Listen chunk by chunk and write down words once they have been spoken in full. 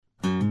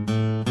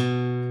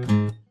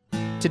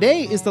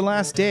Today is the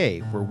last day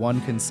where one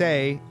can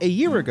say, a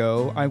year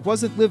ago, I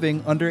wasn't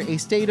living under a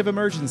state of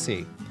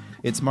emergency.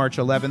 It's March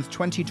 11th,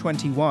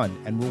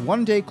 2021, and we're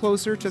one day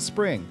closer to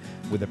spring,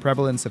 with the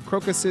prevalence of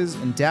crocuses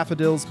and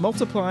daffodils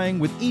multiplying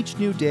with each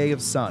new day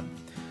of sun.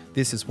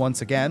 This is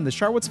once again the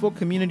Charlottesville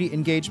Community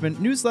Engagement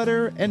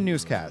newsletter and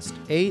newscast,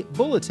 a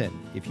bulletin,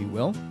 if you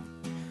will.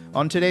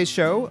 On today's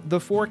show, the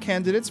 4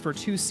 candidates for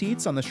 2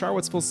 seats on the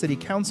Charlottesville City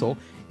Council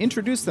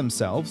introduce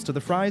themselves to the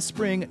Fry's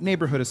Spring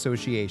Neighborhood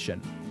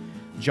Association.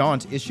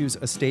 Jaunt issues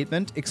a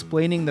statement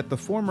explaining that the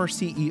former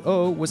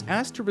CEO was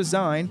asked to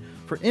resign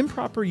for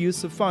improper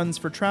use of funds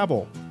for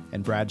travel,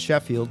 and Brad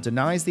Sheffield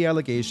denies the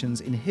allegations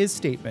in his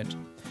statement.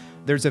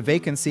 There's a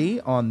vacancy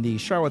on the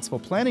Charlottesville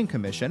Planning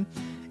Commission,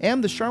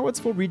 and the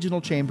Charlottesville Regional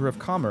Chamber of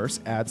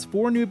Commerce adds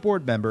 4 new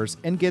board members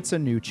and gets a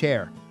new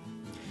chair.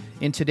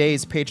 In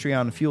today's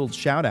Patreon-fueled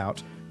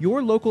shoutout,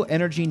 your local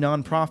energy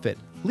nonprofit,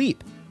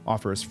 LEAP,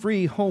 offers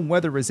free home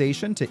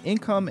weatherization to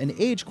income and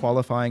age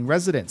qualifying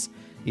residents.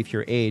 If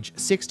you're age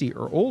 60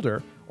 or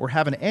older, or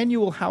have an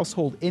annual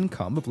household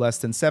income of less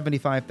than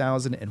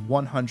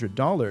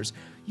 $75,100,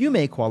 you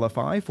may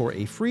qualify for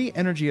a free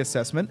energy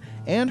assessment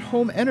and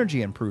home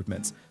energy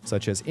improvements,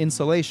 such as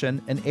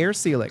insulation and air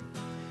sealing.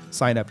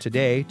 Sign up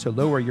today to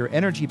lower your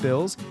energy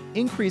bills,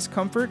 increase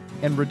comfort,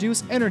 and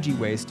reduce energy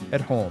waste at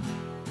home.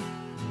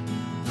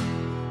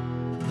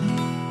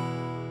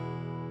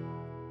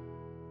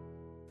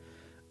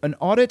 An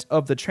audit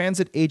of the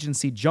transit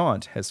agency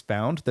Jaunt has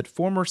found that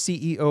former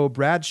CEO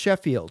Brad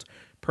Sheffield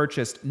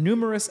purchased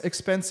numerous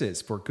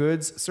expenses for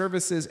goods,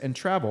 services, and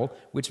travel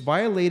which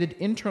violated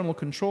internal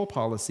control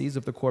policies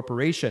of the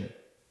corporation.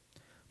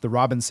 The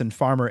Robinson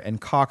Farmer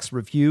and Cox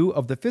review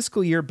of the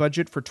fiscal year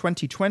budget for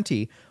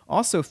 2020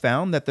 also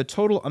found that the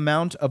total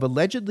amount of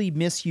allegedly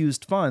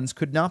misused funds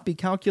could not be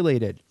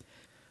calculated.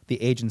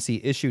 The agency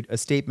issued a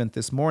statement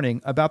this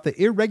morning about the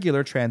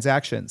irregular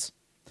transactions.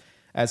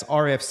 As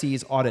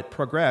RFC's audit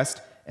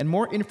progressed and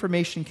more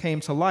information came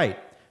to light,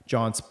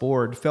 Jaunt's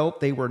board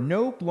felt they were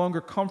no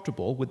longer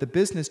comfortable with the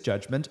business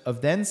judgment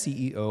of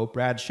then-CEO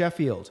Brad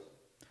Sheffield.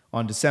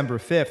 On December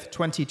 5,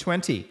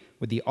 2020,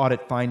 with the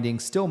audit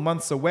findings still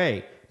months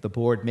away, the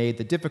board made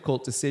the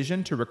difficult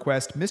decision to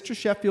request Mr.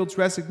 Sheffield's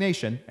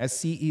resignation as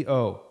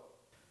CEO.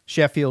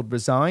 Sheffield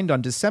resigned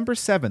on December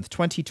 7,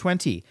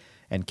 2020,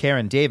 and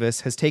Karen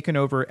Davis has taken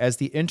over as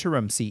the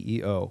interim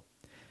CEO.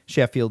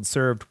 Sheffield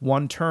served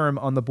 1 term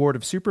on the Board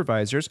of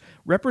Supervisors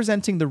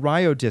representing the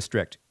Rio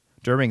District.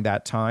 During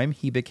that time,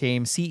 he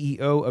became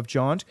CEO of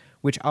Jaunt,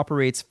 which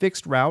operates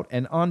fixed route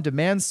and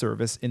on-demand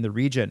service in the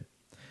region.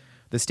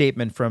 The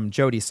statement from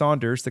Jody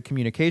Saunders, the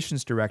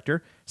communications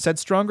director, said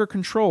stronger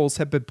controls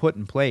have been put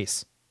in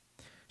place.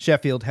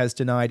 Sheffield has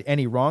denied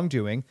any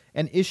wrongdoing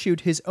and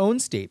issued his own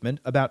statement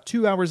about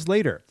 2 hours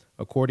later,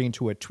 according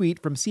to a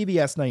tweet from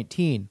CBS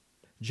 19.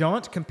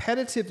 Jaunt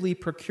competitively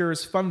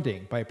procures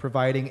funding by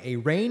providing a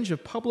range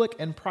of public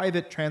and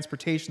private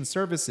transportation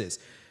services,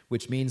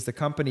 which means the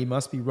company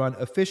must be run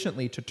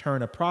efficiently to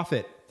turn a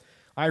profit.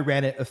 I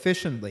ran it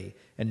efficiently,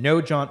 and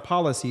no Jaunt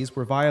policies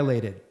were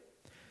violated.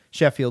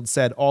 Sheffield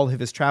said all of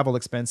his travel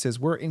expenses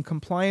were in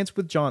compliance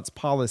with Jaunt's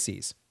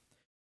policies.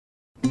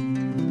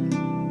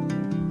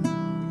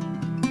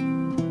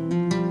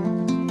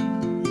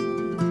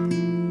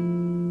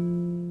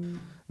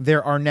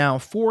 There are now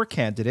 4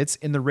 candidates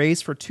in the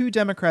race for 2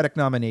 Democratic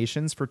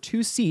nominations for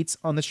 2 seats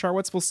on the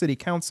Charlottesville City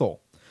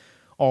Council.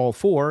 All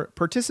 4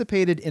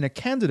 participated in a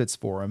candidates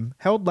forum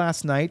held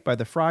last night by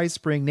the Fry's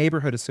Spring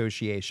Neighborhood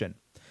Association.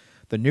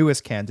 The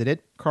newest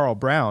candidate, Carl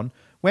Brown,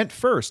 went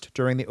first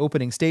during the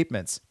opening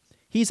statements.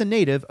 He's a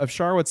native of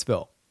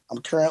Charlottesville.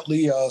 I'm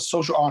currently a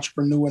social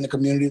entrepreneur in the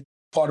community.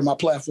 Part of my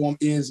platform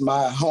is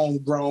my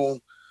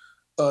homegrown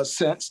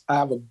sense. I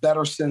have a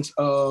better sense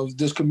of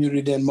this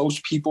community than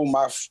most people.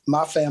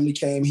 My family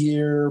came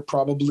here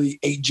probably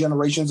 8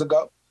 generations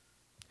ago.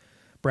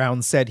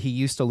 Brown said he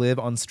used to live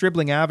on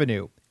Stribling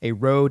Avenue, a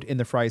road in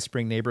the Fry's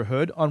Spring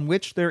neighborhood on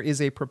which there is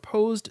a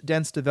proposed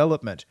dense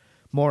development.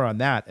 More on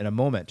that in a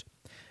moment.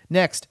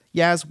 Next,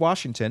 Yaz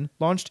Washington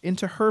launched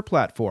into her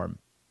platform.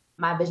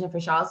 My vision for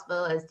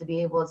Charlottesville is to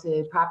be able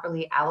to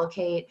properly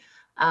allocate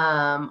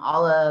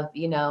all of,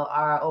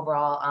 our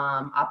overall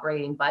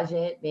operating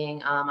budget being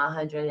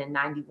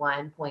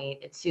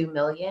 $191.2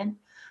 million.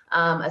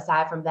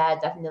 Aside from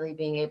that, definitely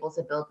being able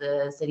to build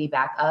the city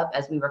back up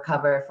as we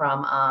recover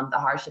from the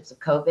hardships of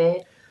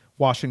COVID.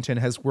 Washington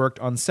has worked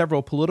on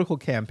several political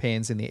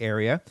campaigns in the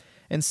area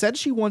and said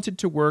she wanted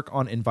to work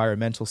on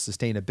environmental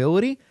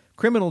sustainability,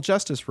 criminal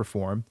justice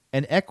reform,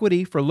 and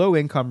equity for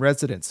low-income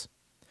residents.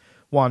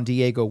 Juan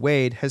Diego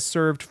Wade has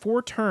served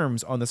 4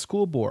 terms on the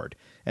school board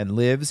and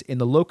lives in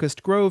the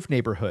Locust Grove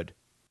neighborhood.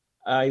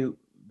 I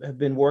have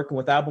been working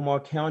with Albemarle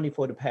County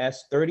for the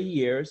past 30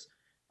 years,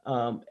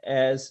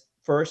 as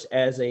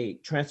a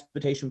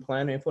transportation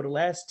planner, and for the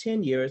last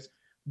 10 years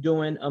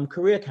doing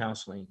career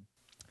counseling.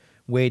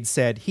 Wade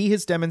said he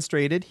has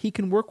demonstrated he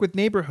can work with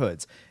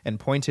neighborhoods and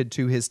pointed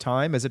to his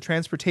time as a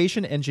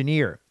transportation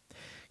engineer.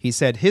 He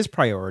said his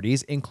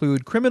priorities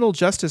include criminal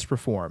justice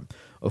reform,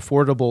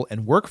 affordable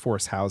and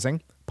workforce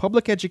housing,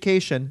 public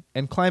education,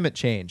 and climate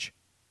change.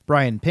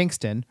 Brian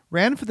Pinkston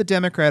ran for the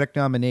Democratic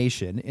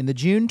nomination in the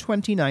June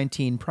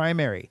 2019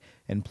 primary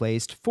and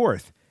placed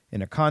fourth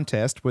in a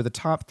contest where the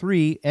top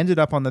three ended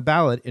up on the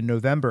ballot in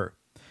November.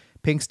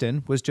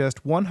 Pinkston was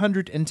just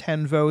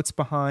 110 votes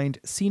behind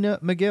Sina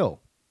McGill.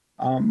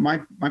 My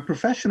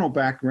professional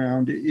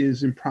background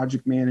is in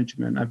project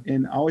management,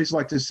 and I always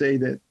like to say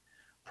that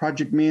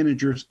project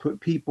managers put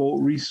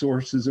people,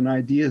 resources, and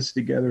ideas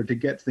together to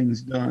get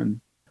things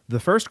done. The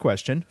first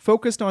question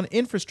focused on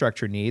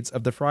infrastructure needs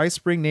of the Fry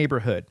Spring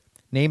neighborhood,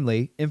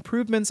 namely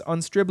improvements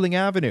on Stribling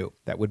Avenue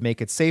that would make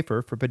it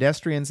safer for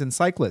pedestrians and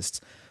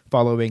cyclists,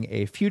 following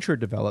a future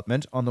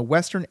development on the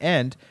western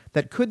end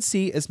that could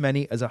see as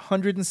many as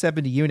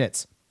 170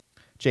 units.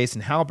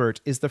 Jason Halbert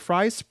is the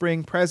Fry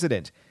Spring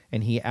president,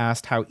 and he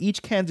asked how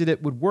each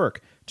candidate would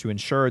work to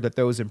ensure that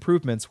those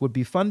improvements would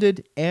be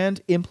funded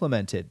and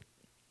implemented.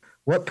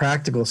 What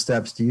practical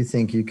steps do you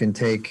think you can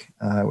take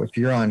if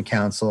you're on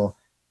council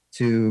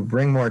to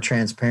bring more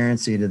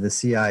transparency to the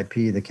CIP,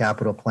 the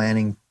capital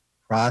planning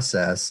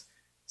process,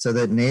 so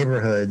that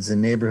neighborhoods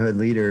and neighborhood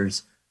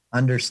leaders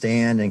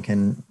understand and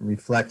can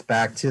reflect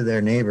back to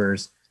their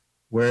neighbors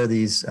where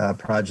these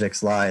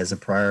projects lie as a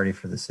priority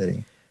for the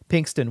city?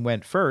 Pinkston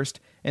went first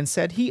and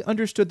said he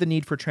understood the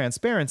need for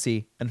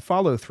transparency and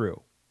follow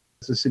through.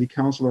 As a city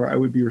councilor, I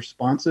would be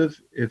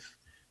responsive if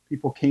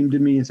people came to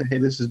me and said, hey,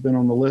 this has been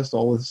on the list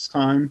all this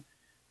time.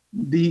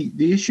 The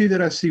issue that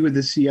I see with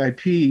the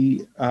CIP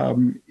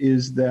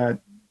is that,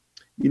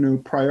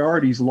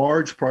 priorities,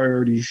 large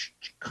priorities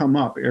come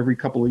up every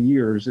couple of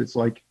years. It's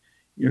like,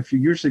 a few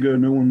years ago,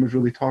 no one was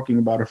really talking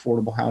about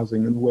affordable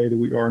housing in the way that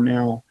we are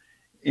now.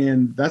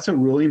 And that's a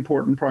really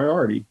important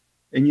priority.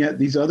 And yet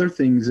these other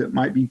things that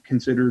might be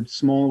considered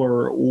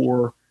smaller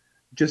or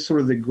just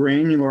sort of the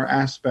granular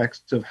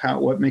aspects of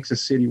what makes a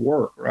city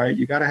work, right?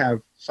 You got to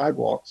have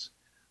sidewalks.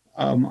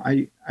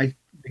 I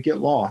get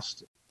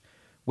lost.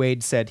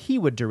 Wade said he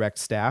would direct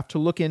staff to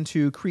look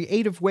into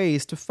creative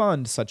ways to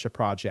fund such a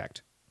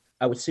project.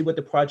 I would see what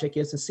the project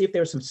is and see if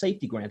there are some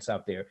safety grants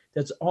out there.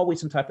 There's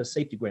always some type of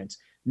safety grants.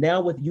 Now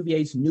with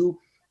UVA's new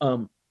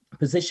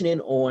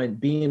positioning on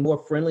being more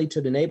friendly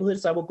to the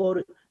neighborhoods, I will go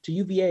to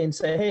UVA and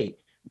say, hey,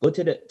 go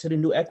to the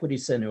new equity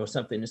center or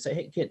something and say,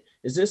 hey,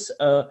 is this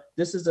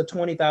is a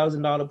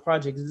 $20,000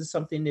 project? Is this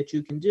something that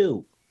you can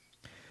do?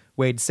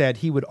 Wade said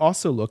he would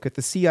also look at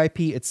the CIP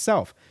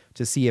itself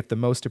to see if the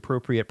most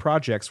appropriate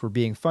projects were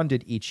being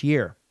funded each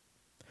year.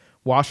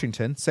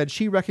 Washington said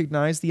she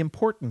recognized the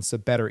importance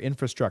of better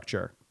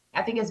infrastructure.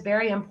 I think it's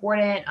very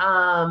important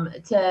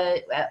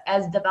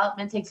as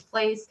development takes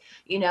place,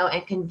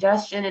 and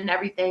congestion and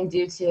everything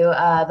due to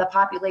the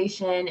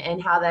population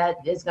and how that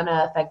is going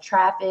to affect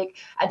traffic.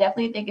 I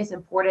definitely think it's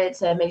important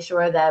to make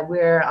sure that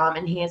we're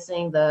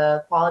enhancing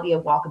the quality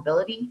of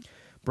walkability.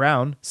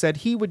 Brown said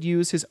he would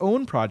use his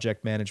own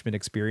project management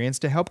experience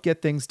to help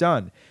get things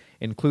done,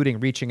 including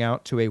reaching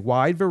out to a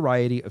wide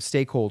variety of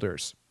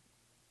stakeholders.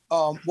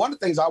 One of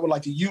the things I would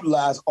like to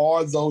utilize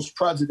are those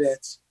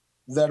presidents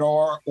that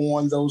are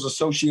on those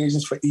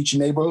associations for each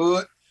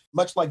neighborhood.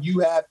 Much like you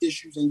have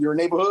issues in your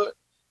neighborhood,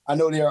 I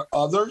know there are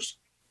others.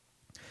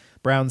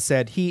 Brown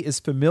said he is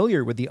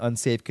familiar with the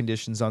unsafe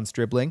conditions on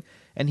Stribling,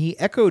 and he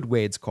echoed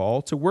Wade's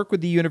call to work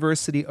with the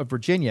University of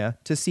Virginia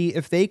to see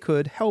if they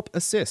could help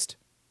assist.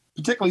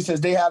 Particularly since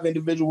they have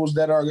individuals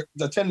that are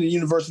attending the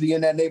university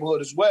in that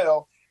neighborhood as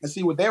well, and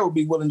see what they would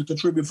be willing to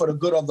contribute for the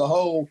good of the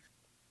whole.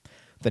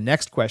 The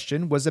next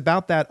question was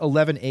about that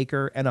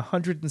 11-acre and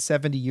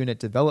 170-unit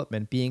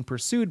development being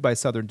pursued by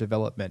Southern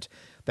Development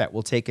that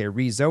will take a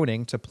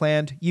rezoning to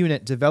planned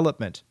unit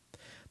development.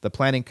 The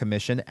Planning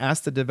Commission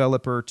asked the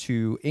developer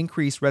to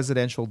increase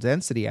residential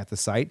density at the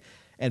site,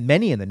 and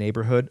many in the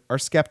neighborhood are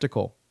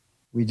skeptical.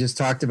 We just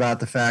talked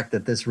about the fact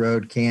that this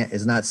road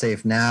is not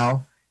safe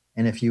now,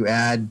 and if you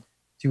add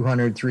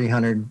 200,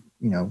 300,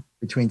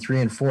 between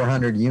 300 and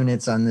 400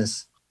 units on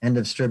this end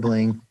of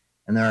Stribling,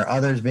 and there are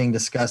others being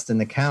discussed in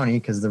the county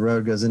because the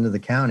road goes into the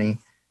county,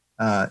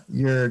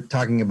 you're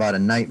talking about a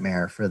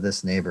nightmare for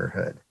this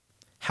neighborhood.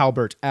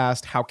 Halbert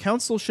asked how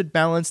council should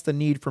balance the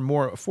need for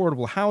more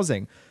affordable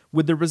housing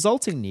with the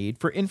resulting need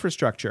for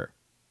infrastructure.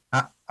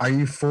 Are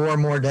you for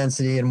more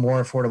density and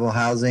more affordable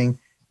housing?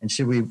 And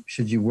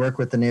should you work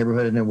with the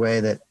neighborhood in a way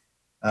that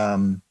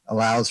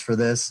allows for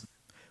this?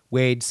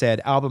 Wade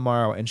said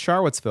Albemarle and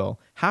Charlottesville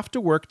have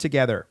to work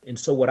together. And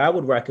so what I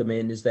would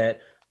recommend is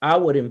that I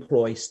would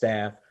employ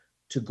staff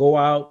to go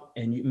out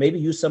and maybe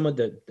use some of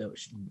the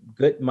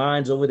good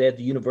minds over there at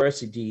the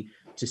university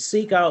to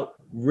seek out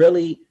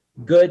really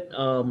good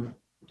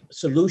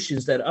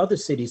solutions that other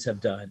cities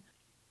have done.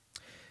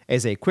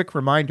 As a quick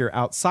reminder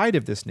outside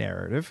of this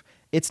narrative,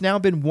 it's now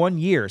been 1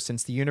 year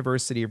since the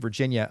University of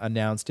Virginia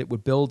announced it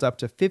would build up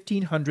to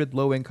 1,500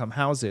 low-income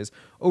houses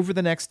over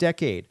the next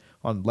decade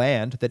on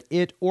land that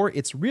it or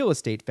its real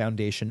estate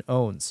foundation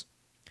owns.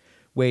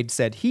 Wade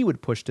said he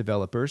would push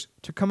developers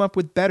to come up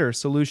with better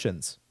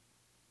solutions.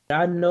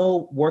 I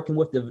know working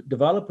with the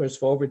developers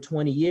for over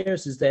 20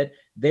 years is that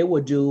they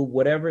will do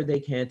whatever they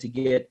can to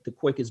get the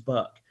quickest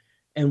buck.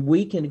 And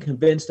we can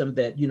convince them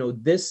that,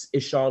 this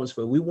is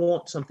Charlottesville. We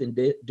want something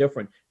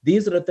different.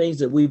 These are the things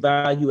that we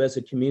value as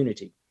a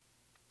community.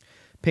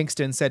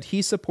 Pinkston said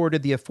he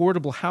supported the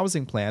affordable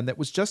housing plan that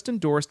was just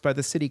endorsed by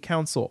the city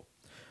council.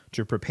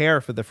 To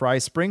prepare for the Fry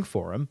Spring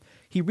Forum,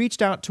 he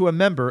reached out to a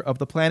member of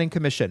the Planning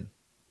Commission.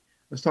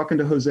 I was talking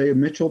to Hosea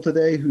Mitchell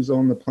today, who's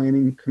on the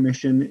Planning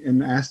Commission,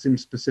 and asked him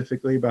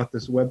specifically about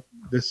this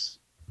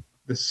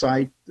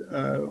site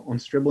on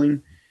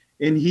Stribling.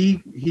 And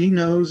he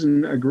knows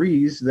and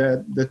agrees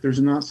that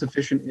there's not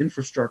sufficient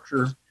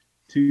infrastructure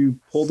to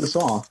pull this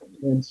off.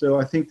 And so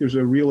I think there's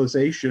a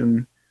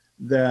realization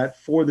that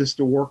for this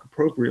to work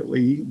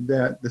appropriately,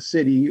 that the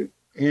city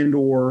and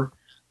or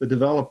the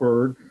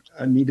developer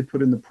need to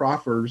put in the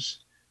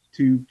proffers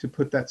to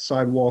put that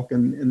sidewalk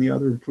and the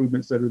other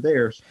improvements that are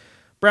there.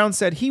 Brown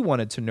said he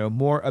wanted to know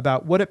more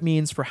about what it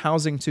means for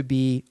housing to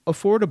be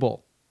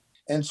affordable.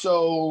 And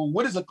so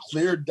what is a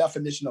clear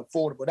definition of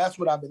affordable? That's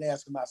what I've been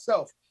asking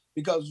myself,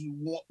 because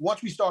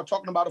once we start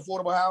talking about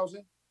affordable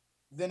housing,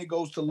 then it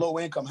goes to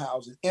low-income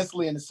housing,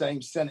 instantly in the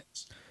same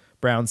sentence.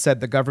 Brown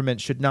said the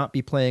government should not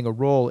be playing a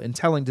role in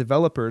telling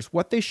developers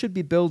what they should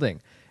be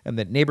building, and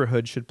that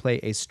neighborhoods should play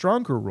a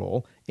stronger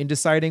role in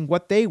deciding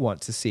what they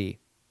want to see.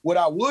 What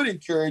I would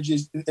encourage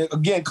is,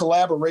 again,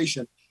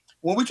 collaboration.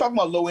 When we talk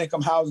about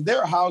low-income housing,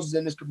 there are houses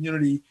in this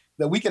community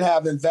that we can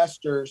have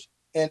investors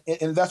and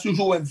investors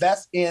who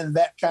invest in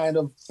that kind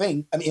of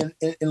thing, in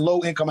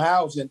low-income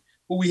housing,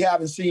 who we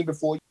haven't seen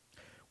before.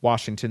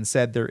 Washington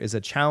said there is a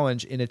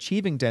challenge in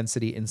achieving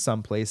density in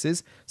some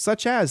places,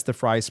 such as the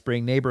Fry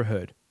Spring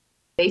neighborhood.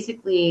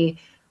 Basically,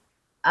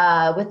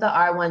 with the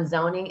R1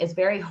 zoning, it's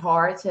very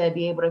hard to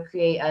be able to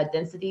create a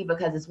density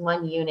because it's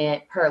 1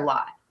 unit per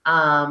lot.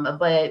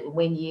 But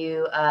when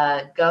you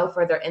go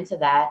further into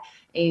that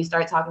and you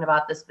start talking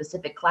about the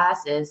specific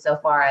classes, so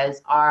far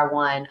as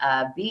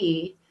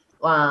R1B,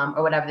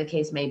 or whatever the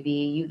case may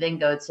be, you then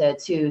go to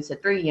 2 to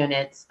 3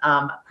 units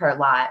per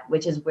lot,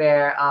 which is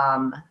where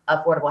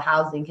affordable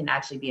housing can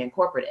actually be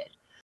incorporated.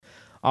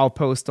 I'll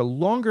post a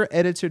longer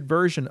edited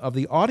version of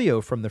the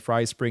audio from the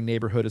Fry Spring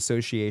Neighborhood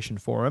Association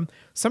Forum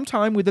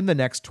sometime within the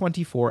next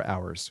 24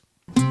 hours.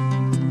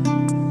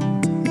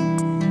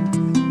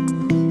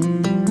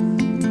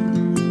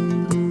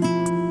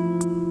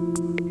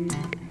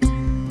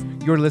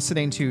 You're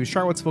listening to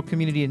Charlottesville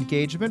Community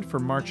Engagement for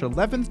March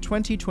 11th,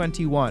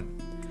 2021.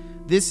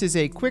 This is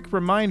a quick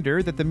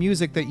reminder that the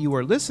music that you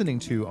are listening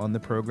to on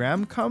the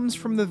program comes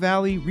from the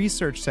Valley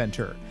Research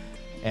Center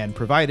and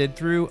provided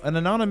through an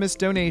anonymous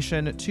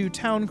donation to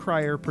Town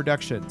Crier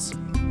Productions.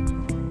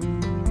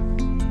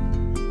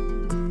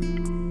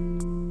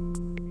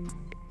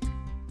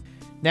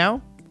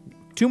 Now,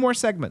 2 more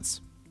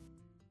segments.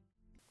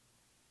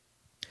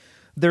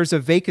 There's a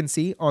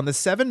vacancy on the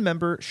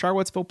 7-member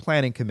Charlottesville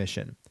Planning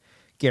Commission.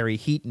 Gary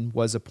Heaton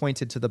was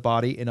appointed to the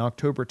body in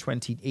October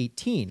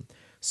 2018,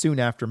 soon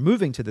after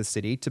moving to the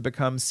city to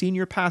become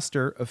senior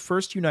pastor of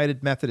First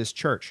United Methodist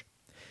Church.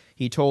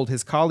 He told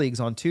his colleagues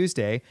on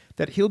Tuesday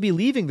that he'll be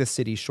leaving the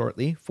city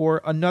shortly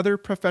for another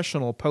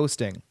professional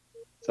posting.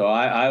 So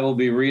I will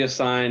be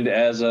reassigned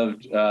as of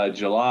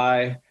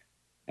July,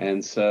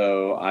 and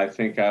so I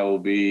think I will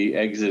be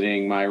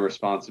exiting my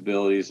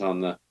responsibilities on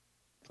the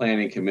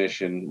Planning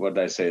Commission, what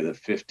did I say, the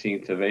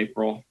 15th of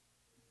April?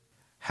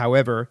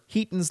 However,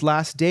 Heaton's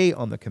last day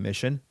on the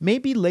commission may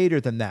be later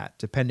than that,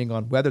 depending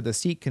on whether the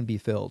seat can be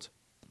filled.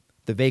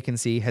 The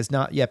vacancy has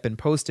not yet been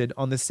posted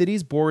on the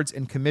city's Boards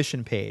and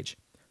Commission page.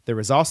 There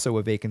is also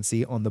a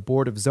vacancy on the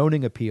Board of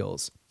Zoning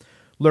Appeals.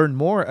 Learn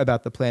more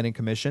about the Planning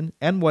Commission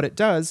and what it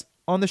does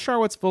on the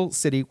Charlottesville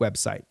City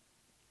website.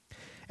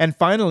 And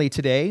finally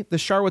today, the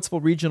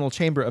Charlottesville Regional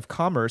Chamber of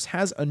Commerce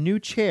has a new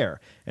chair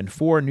and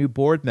 4 new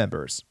board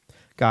members.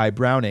 Guy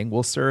Browning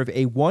will serve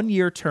a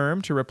 1-year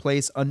term to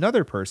replace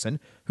another person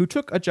who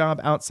took a job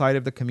outside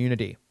of the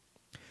community.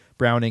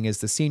 Browning is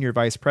the senior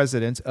vice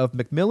president of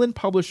Macmillan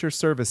Publisher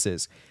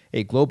Services,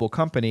 a global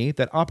company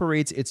that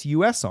operates its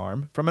U.S.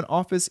 arm from an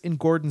office in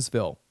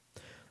Gordonsville.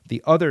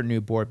 The other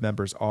new board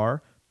members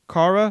are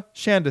Cara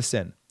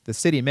Shandison, the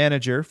city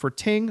manager for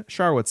Ting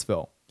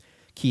Charlottesville;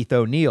 Keith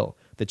O'Neill,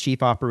 the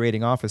chief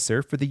operating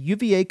officer for the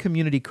UVA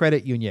Community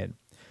Credit Union;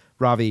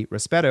 Ravi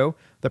Rispetto,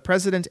 the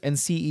president and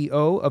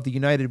CEO of the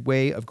United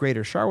Way of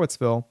Greater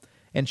Charlottesville;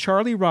 and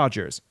Charlie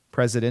Rogers,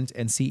 president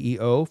and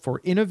CEO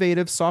for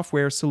Innovative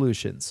Software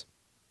Solutions.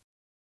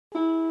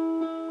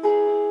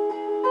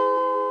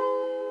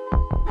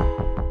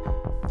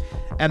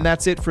 And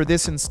that's it for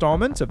this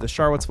installment of the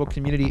Charlottesville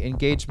Community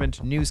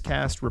Engagement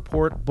Newscast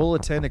Report,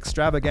 Bulletin,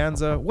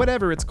 Extravaganza,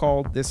 whatever it's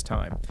called this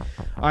time.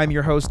 I'm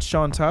your host,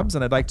 Sean Tubbs,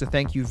 and I'd like to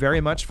thank you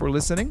very much for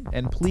listening,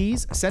 and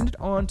please send it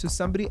on to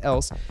somebody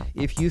else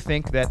if you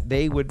think that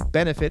they would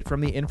benefit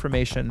from the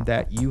information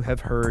that you have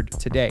heard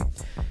today.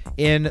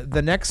 In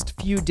the next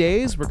few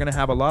days, we're going to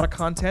have a lot of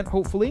content,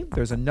 hopefully.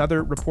 There's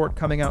another report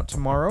coming out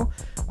tomorrow.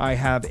 I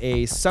have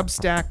a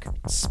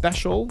Substack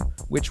special,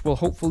 which will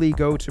hopefully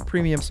go to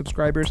premium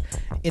subscribers.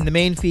 In the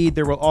main feed,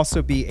 there will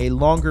also be a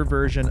longer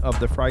version of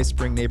the Fry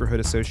Spring Neighborhood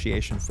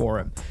Association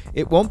Forum.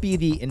 It won't be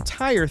the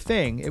entire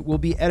thing. It will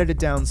be edited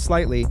down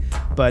slightly,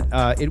 but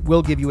it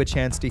will give you a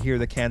chance to hear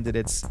the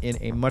candidates in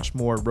a much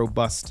more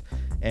robust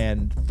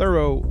and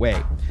thorough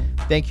way.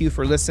 Thank you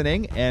for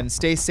listening, and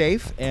stay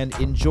safe and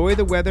enjoy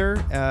the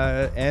weather,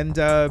 and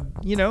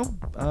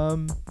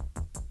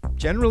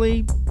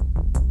generally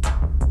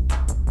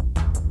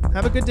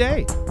have a good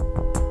day.